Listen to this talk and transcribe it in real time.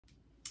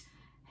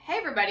Hey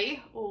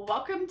everybody,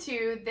 welcome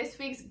to this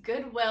week's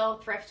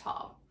Goodwill thrift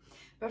haul.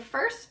 But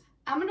first,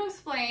 I'm going to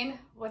explain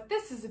what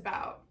this is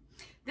about.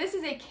 This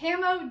is a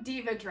camo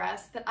diva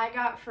dress that I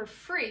got for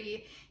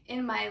free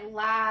in my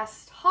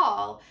last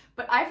haul,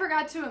 but I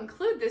forgot to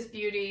include this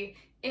beauty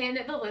in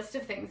the list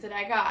of things that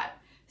I got.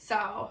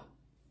 So,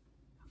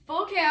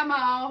 full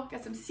camo,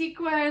 got some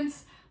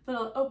sequins,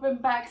 little open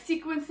back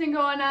sequencing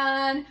going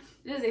on.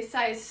 It is a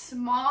size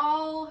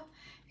small,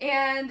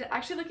 and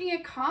actually looking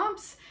at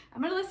comps,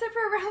 I'm gonna list it for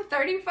around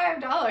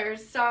 $35.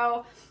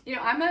 So,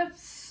 I'm a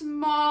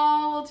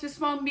small to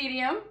small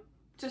medium,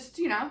 just,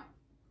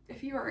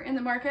 if you are in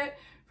the market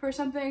for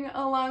something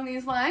along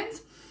these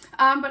lines.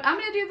 But I'm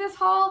gonna do this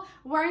haul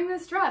wearing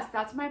this dress.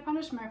 That's my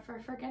punishment for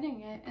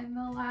forgetting it in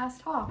the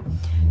last haul.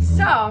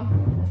 So,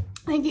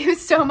 thank you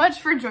so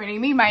much for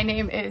joining me. My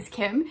name is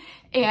Kim,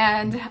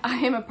 and I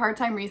am a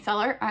part-time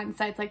reseller on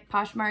sites like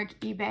Poshmark,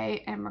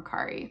 eBay, and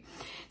Mercari.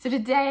 So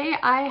today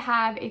I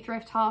have a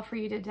thrift haul for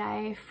you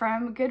today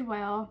from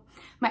Goodwill.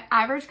 My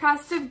average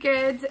cost of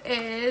goods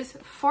is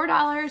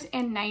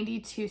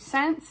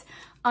 $4.92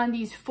 on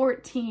these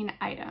 14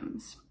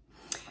 items.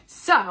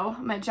 So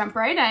I'm gonna jump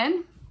right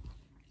in.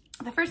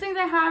 The first things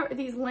I have are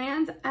these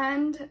Land's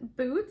End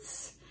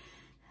boots.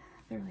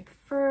 They're like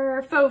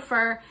fur, faux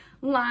fur,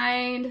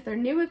 lined. They're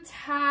new with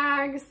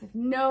tags, with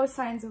no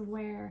signs of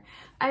wear.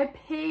 I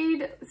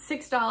paid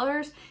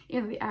 $6.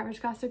 The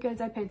average cost of goods,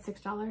 I paid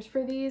 $6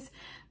 for these.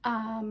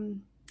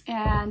 And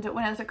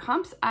when I looked at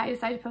comps, I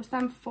decided to post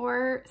them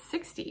for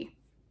 $60.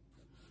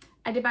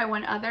 I did buy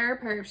one other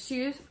pair of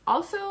shoes,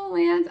 also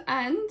Land's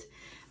End.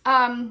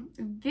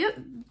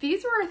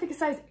 These were, I think, a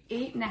size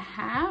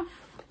 8.5.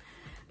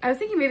 I was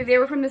thinking maybe they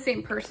were from the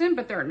same person,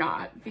 but they're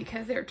not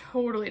because they're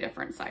totally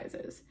different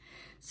sizes.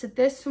 So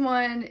this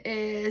one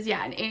is,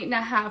 an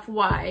 8.5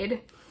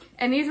 wide,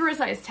 and these were a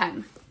size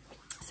 10.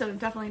 So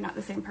definitely not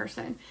the same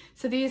person.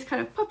 So these kind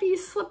of puffy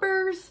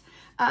slippers.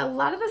 A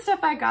lot of the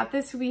stuff I got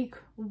this week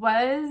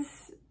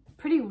was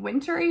pretty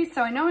wintry,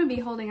 so I know I'm gonna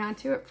be holding on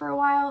to it for a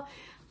while,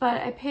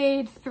 but I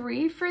paid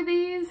 $3 for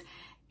these.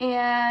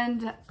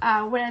 And when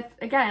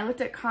I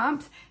looked at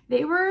comps,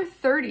 they were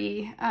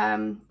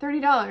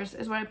 $30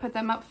 is what I put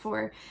them up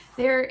for.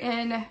 They're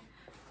in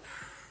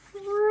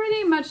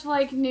pretty much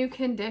like new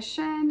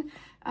condition,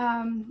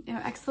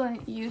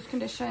 excellent used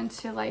condition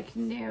to like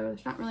new.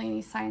 There's not really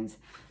any signs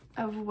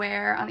of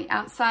wear on the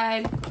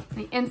outside. On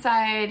the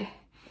inside,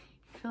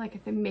 I feel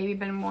like they've maybe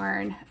been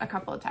worn a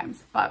couple of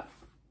times, but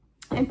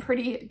in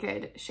pretty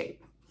good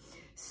shape.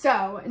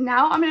 So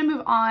now I'm gonna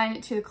move on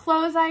to the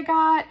clothes I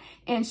got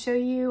and show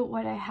you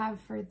what I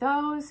have for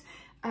those.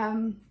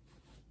 Again,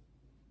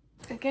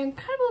 kind of a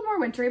little more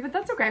wintry, but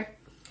that's okay.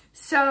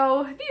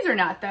 So these are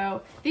not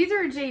though. These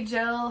are J.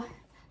 Jill,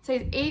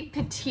 size 8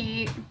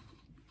 petite.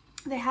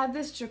 They have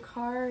this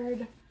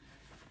jacquard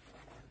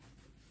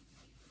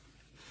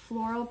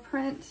floral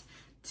print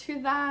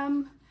to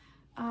them.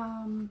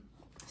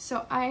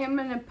 So I am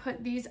gonna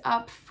put these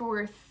up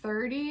for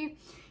 $30.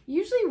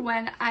 Usually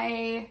when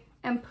I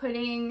am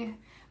putting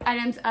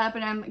items up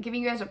and I'm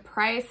giving you guys a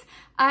price,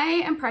 I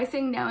am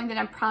pricing knowing that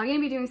I'm probably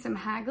gonna be doing some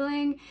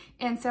haggling.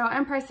 And so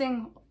I'm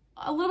pricing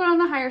a little bit on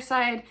the higher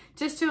side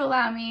just to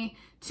allow me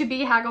to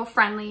be haggle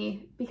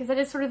friendly, because that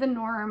is sort of the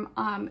norm,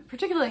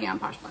 particularly on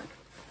Poshmark,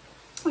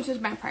 which is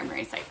my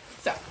primary site.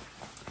 So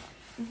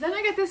then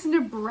I got this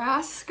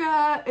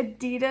Nebraska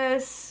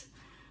Adidas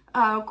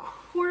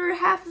quarter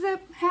half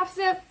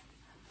zip,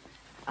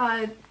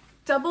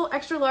 double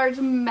extra large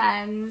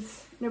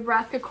men's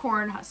Nebraska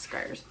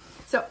Cornhuskers.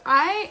 So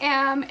I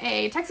am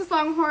a Texas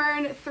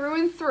Longhorn through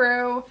and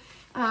through.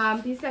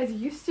 These guys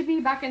used to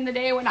be, back in the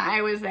day when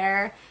I was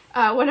there,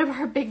 one of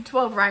our Big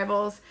 12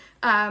 rivals,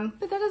 but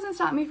that doesn't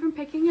stop me from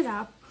picking it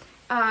up.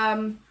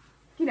 I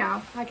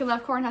can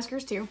love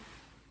Cornhuskers too.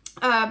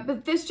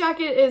 But this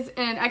jacket is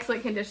in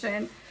excellent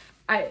condition.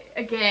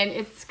 Again,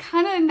 it's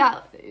kind of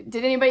not,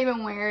 did anybody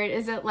even wear it?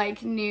 Is it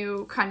like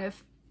new kind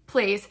of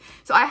place?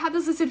 So I had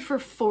this listed for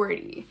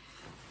 $40.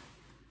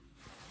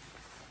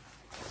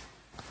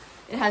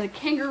 It has a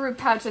kangaroo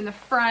pouch in the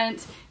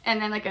front and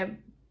then like a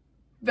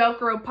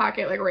Velcro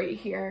pocket like right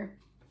here.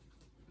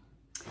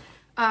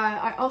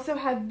 I also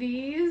have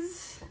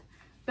these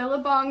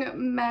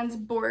Billabong men's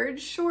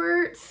board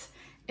shorts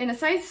in a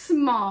size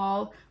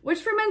small,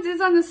 which for men's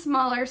is on the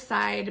smaller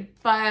side,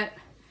 but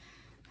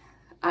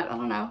I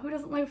don't know, who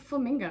doesn't like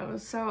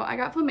flamingos? So I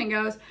got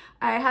flamingos.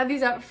 I had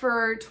these up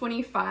for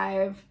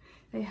 $25.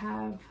 They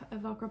have a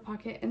Velcro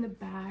pocket in the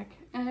back.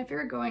 And if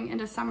you're going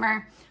into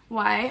summer,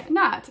 why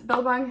not?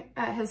 Billabong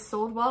has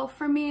sold well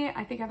for me.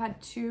 I think I've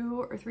had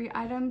 2 or 3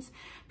 items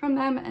from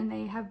them, and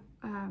they have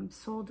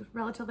sold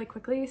relatively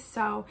quickly.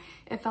 So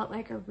it felt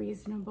like a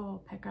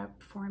reasonable pickup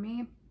for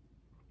me,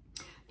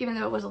 even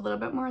though it was a little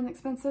bit more on the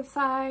expensive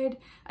side.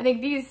 I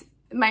think these,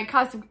 my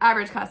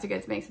average cost of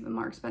goods makes them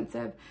more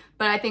expensive,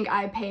 but I think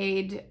I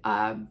paid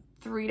about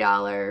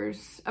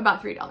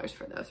 $3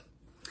 for those.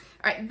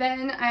 All right,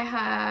 then I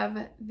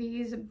have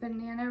these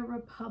Banana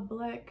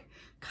Republic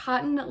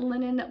cotton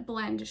linen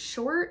blend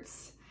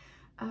shorts.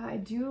 I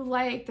do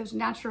like those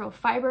natural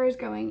fibers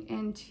going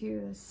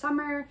into the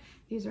summer.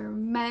 These are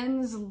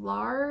men's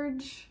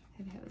large.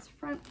 It has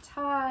front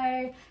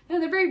tie.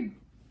 And they're very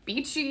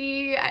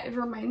beachy. It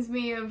reminds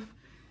me of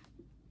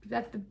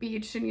at the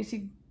beach and you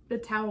see the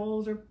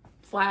towels or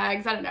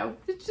flags. I don't know.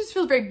 It just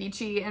feels very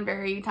beachy and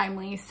very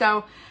timely.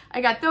 So I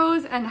got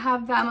those and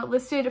have them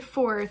listed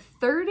for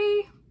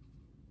 $30.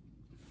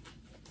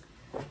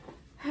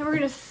 And we're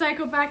gonna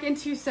cycle back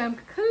into some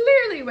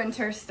clearly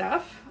winter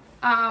stuff.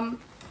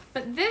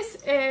 But this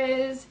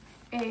is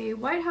a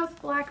White House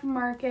Black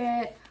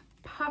Market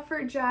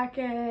puffer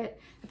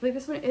jacket. I believe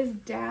this one is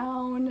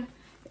down.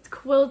 It's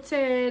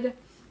quilted.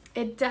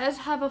 It does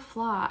have a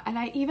flaw, and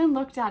I even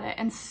looked at it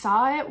and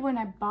saw it when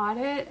I bought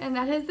it, and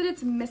that is that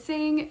it's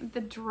missing the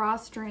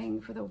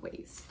drawstring for the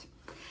waist.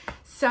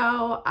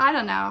 So I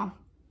don't know,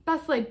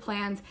 best laid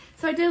plans.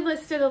 So I did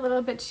list it a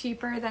little bit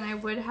cheaper than I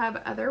would have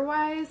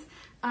otherwise,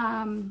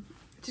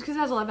 just because it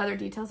has a lot of other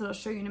details that I'll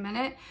show you in a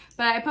minute.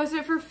 But I posted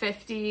it for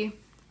 $50.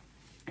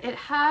 It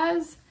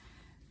has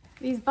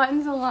these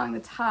buttons along the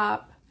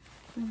top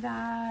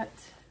that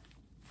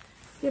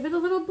give it a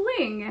little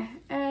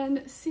bling,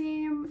 and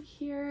seam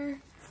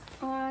here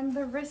on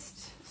the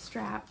wrist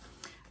strap.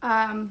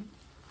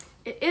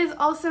 It is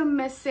also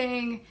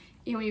missing,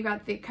 you know, you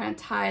got the kind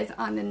of ties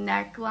on the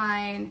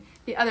neckline.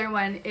 The other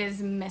one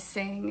is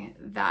missing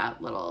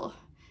that little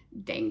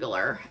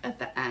dangler at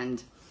the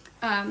end.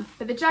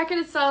 But the jacket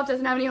itself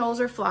doesn't have any holes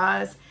or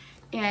flaws,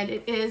 and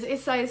it is a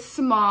size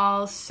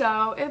small.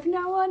 So if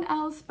no one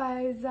else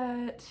buys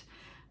it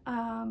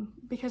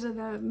because of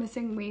the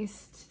missing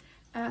waist,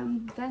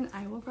 then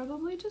I will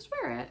probably just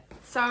wear it.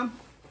 So,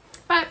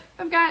 but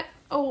I've got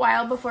a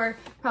while before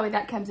probably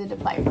that comes into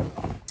play.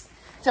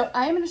 So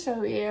I'm going to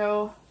show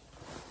you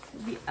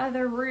the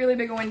other really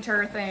big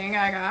winter thing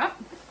I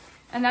got,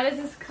 and that is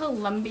this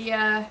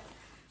Columbia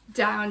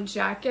down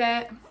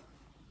jacket.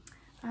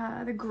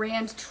 The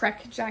Grand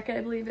Trek jacket,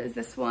 I believe, is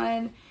this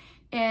one.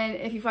 And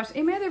if you've watched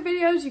any of my other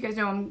videos, you guys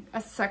know I'm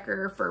a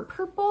sucker for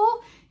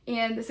purple.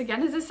 And this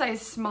again is a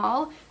size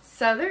small,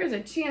 so there is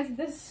a chance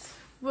this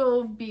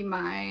will be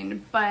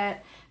mine,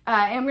 but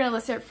I am gonna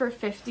list it for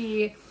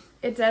 $50.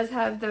 It does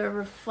have the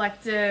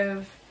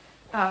reflective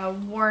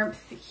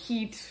warmth,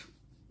 heat,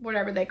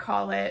 whatever they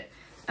call it.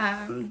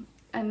 And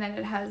then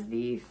it has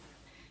the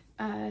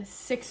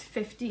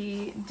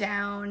 $650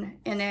 down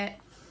in it.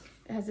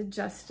 It has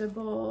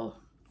adjustable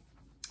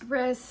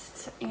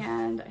wrist,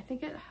 and I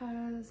think it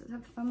has,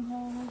 thumb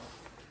holes?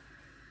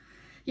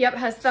 Yep, it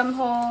has thumb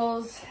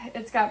holes.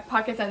 It's got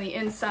pockets on the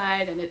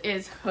inside, and it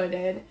is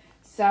hooded.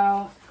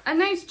 So a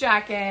nice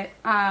jacket.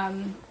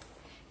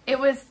 It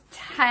was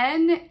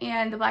 $10,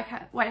 and the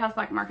White House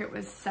Black Market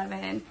was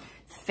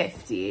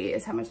 $7.50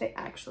 is how much they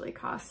actually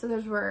cost. So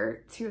those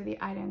were two of the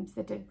items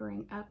that did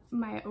bring up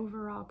my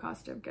overall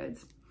cost of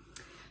goods.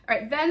 All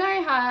right, then I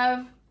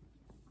have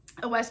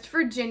a West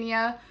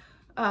Virginia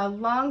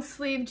long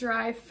sleeve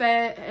dry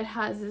fit. It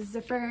has a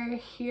zipper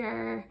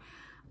here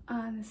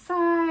on the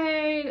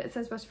side. It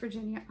says West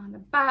Virginia on the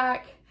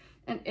back,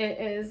 and it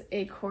is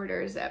a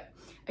quarter zip.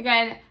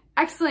 Again,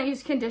 excellent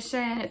use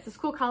condition. It's the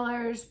school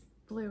colors,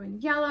 blue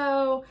and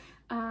yellow.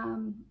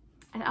 And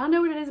I don't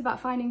know what it is about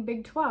finding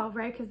Big 12,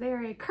 right? Because they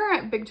are a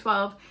current Big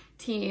 12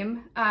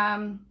 team.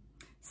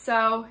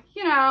 So,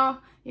 you know,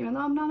 even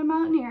though I'm not a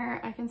mountaineer,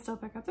 I can still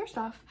pick up their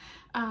stuff.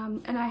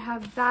 And I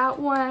have that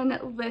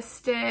one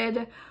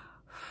listed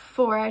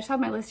for, I just have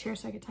my list here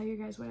so I could tell you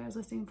guys what I was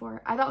listing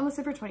for. I thought one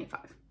listed for $25.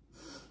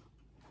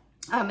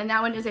 And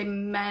that one is a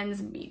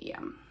men's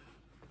medium.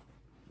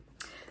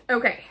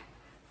 Okay,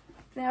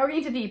 now we're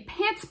getting to the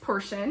pants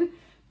portion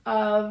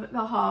of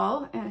the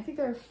haul, and I think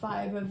there are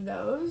 5 of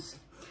those.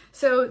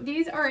 So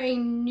these are a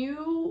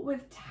new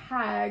with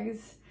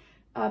tags,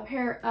 a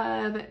pair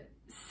of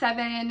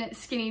 7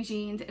 skinny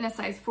jeans in a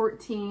size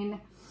 14.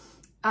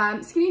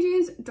 Skinny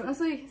jeans don't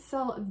necessarily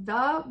sell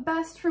the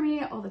best for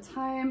me all the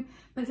time,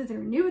 but since they're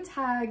new with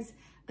tags,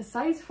 a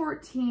size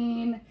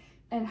 14,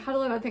 and had a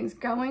lot of things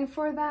going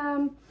for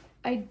them,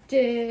 I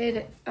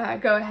did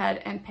go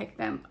ahead and pick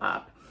them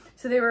up.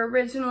 So they were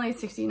originally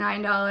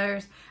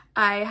 $69.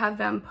 I have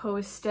them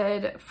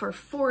posted for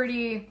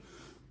 $40,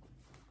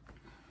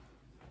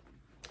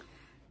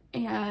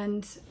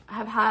 and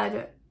have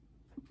had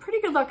pretty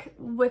good luck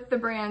with the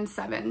brand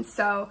 7.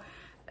 So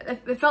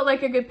it felt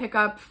like a good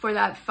pickup for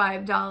that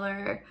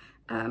 $5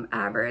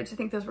 average. I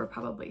think those were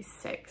probably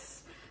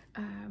 6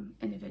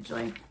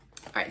 individually.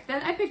 All right,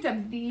 then I picked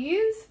up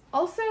these,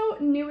 also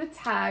new with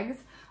tags,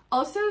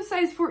 also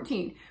size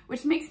 14,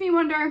 which makes me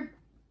wonder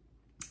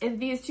if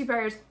these 2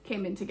 pairs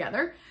came in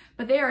together.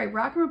 But they are a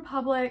Rock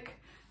Republic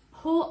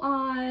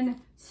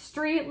pull-on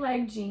straight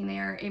leg jean. They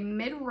are a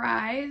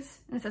mid-rise,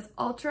 and it says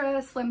ultra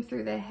slim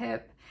through the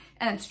hip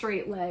and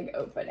straight leg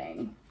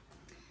opening.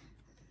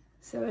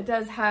 So it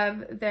does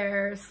have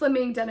their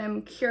slimming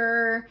denim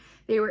cure.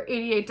 They were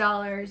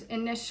 $88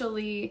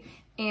 initially,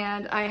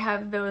 and I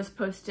have those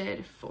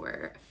posted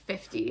for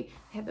 $50.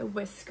 I have the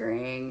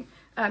whiskering,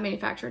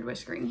 manufactured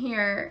whiskering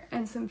here,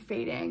 and some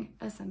fading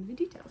as some of the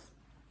details.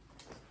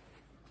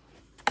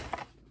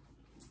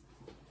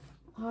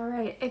 All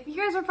right, if you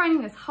guys are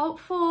finding this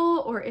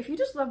helpful, or if you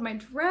just love my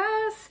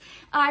dress,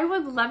 I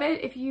would love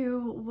it if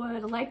you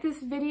would like this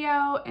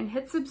video and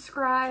hit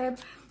subscribe.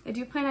 I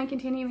do plan on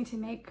continuing to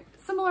make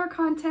similar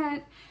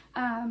content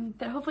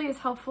that hopefully is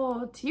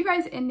helpful to you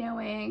guys in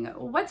knowing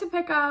what to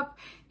pick up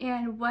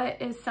and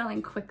what is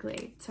selling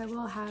quickly. So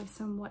we'll have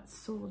some what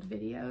sold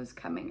videos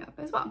coming up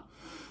as well.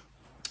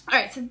 All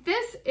right, so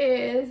this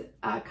is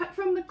cut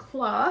from the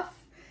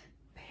cloth,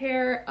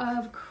 pair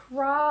of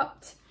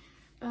cropped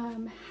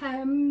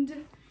hemmed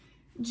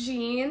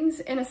jeans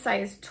in a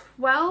size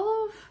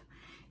 12,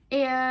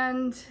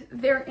 and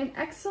they're in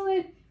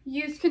excellent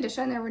used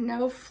condition. There were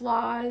no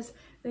flaws.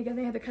 They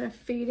have the kind of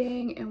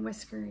fading and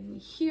whiskering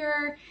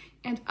here,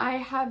 and I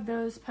have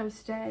those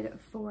posted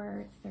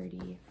for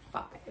 $35.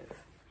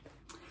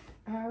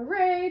 All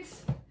right.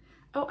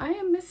 Oh, I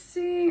am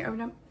missing, oh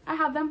no, I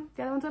have them.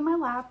 The other one's on my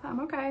lap, I'm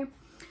okay.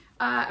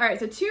 All right,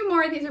 so two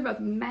more. These are both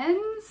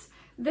men's.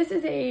 This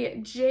is a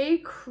J.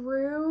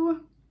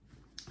 Crew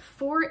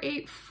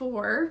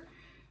 484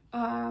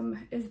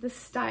 is the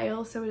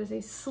style. So it is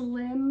a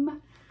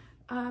slim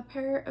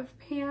pair of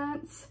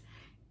pants,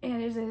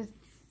 and it is a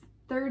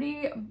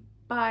 30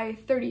 by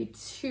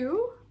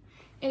 32,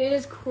 and it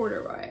is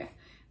corduroy.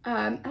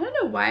 I don't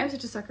know why I'm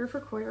such a sucker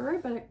for corduroy,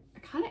 but I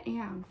kind of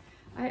am.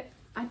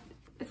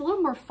 It's a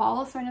little more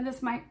fall, so I know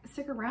this might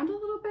stick around a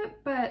little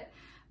bit, but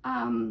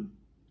I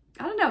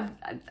don't know.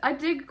 I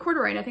dig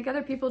corduroy, and I think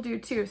other people do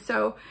too.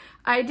 So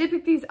I did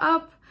pick these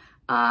up.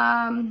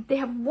 They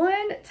have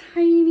one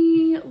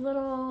tiny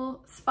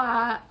little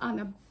spot on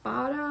the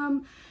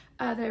bottom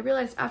that I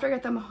realized after I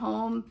got them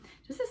home,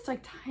 just this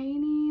like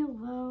tiny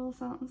little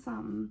something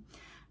something.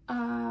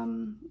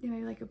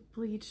 Maybe like a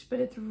bleach, but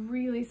it's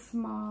really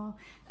small.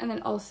 And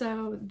then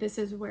also this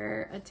is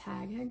where a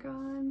tag had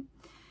gone.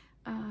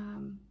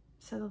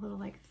 So the little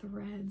like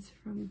threads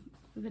from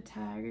the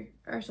tag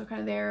are still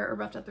kind of there, or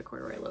roughed up the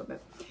corduroy a little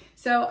bit.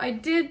 So I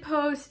did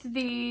post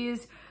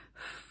these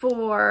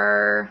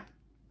for,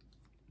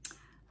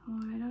 oh,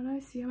 I don't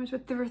know, see how much,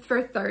 but they were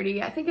for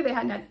 30. I think if they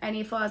hadn't had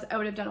any flaws, I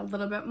would have done a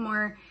little bit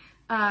more.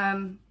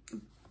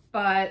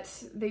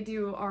 But they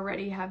do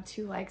already have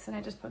 2 likes, and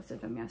I just posted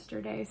them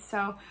yesterday.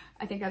 So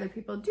I think other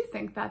people do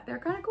think that they're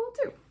kind of cool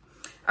too.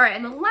 All right,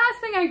 and the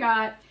last thing I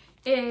got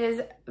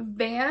is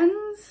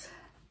Vans.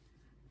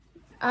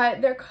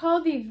 They're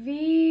called the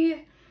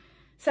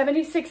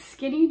V76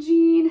 skinny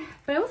jean,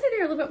 but I will say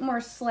they're a little bit more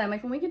slim.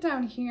 Like when we get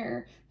down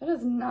here, that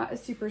is not a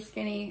super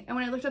skinny. And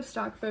when I looked up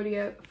stock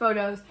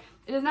photos,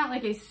 it is not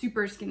like a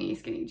super skinny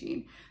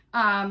jean.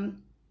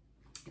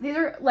 These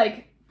are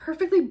like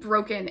perfectly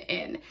broken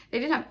in. They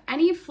didn't have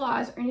any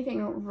flaws or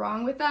anything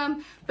wrong with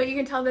them, but you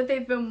can tell that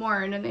they've been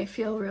worn and they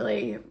feel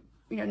really,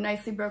 you know,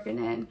 nicely broken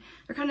in.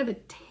 They're kind of a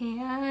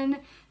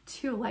tan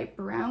to light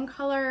brown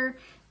color,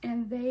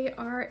 and they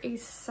are a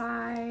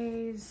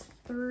size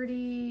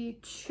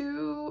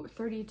 32.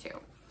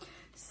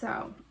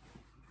 So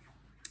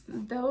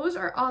those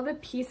are all the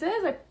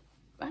pieces. I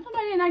don't know,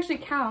 I didn't actually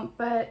count,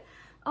 but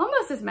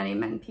almost as many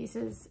men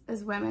pieces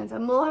as women's.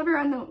 I'm a little heavier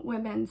on the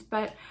women's,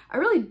 but I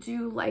really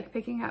do like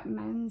picking up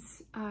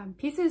men's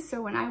pieces.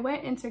 So when I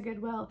went into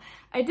Goodwill,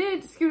 I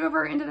did scoot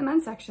over into the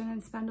men's section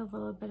and spend a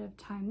little bit of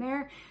time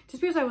there,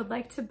 just because I would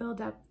like to build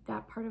up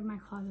that part of my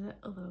closet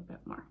a little bit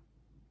more.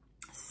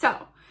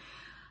 So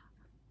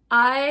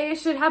I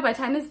should have, by the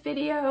time this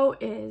video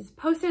is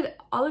posted,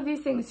 all of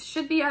these things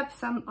should be up.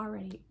 Some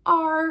already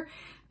are.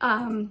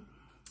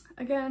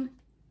 Again,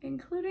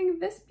 including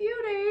this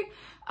beauty.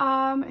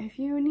 If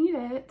you need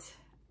it,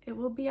 it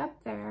will be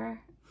up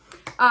there.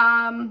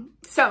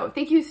 So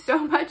thank you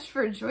so much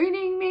for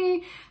joining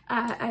me.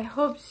 I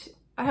hope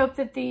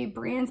that the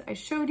brands I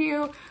showed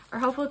you are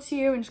helpful to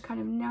you and just kind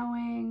of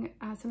knowing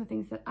some of the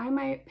things that I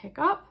might pick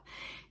up.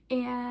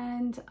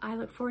 And I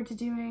look forward to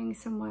doing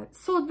some what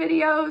sold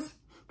videos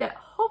that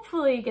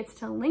hopefully gets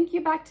to link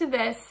you back to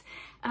this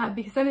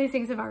because some of these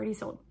things have already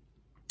sold.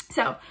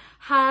 So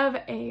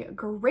have a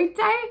great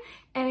day.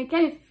 And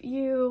again, if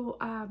you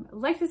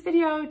like this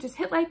video, just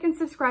hit like and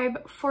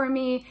subscribe for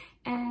me,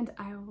 and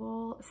I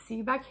will see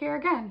you back here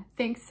again.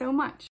 Thanks so much.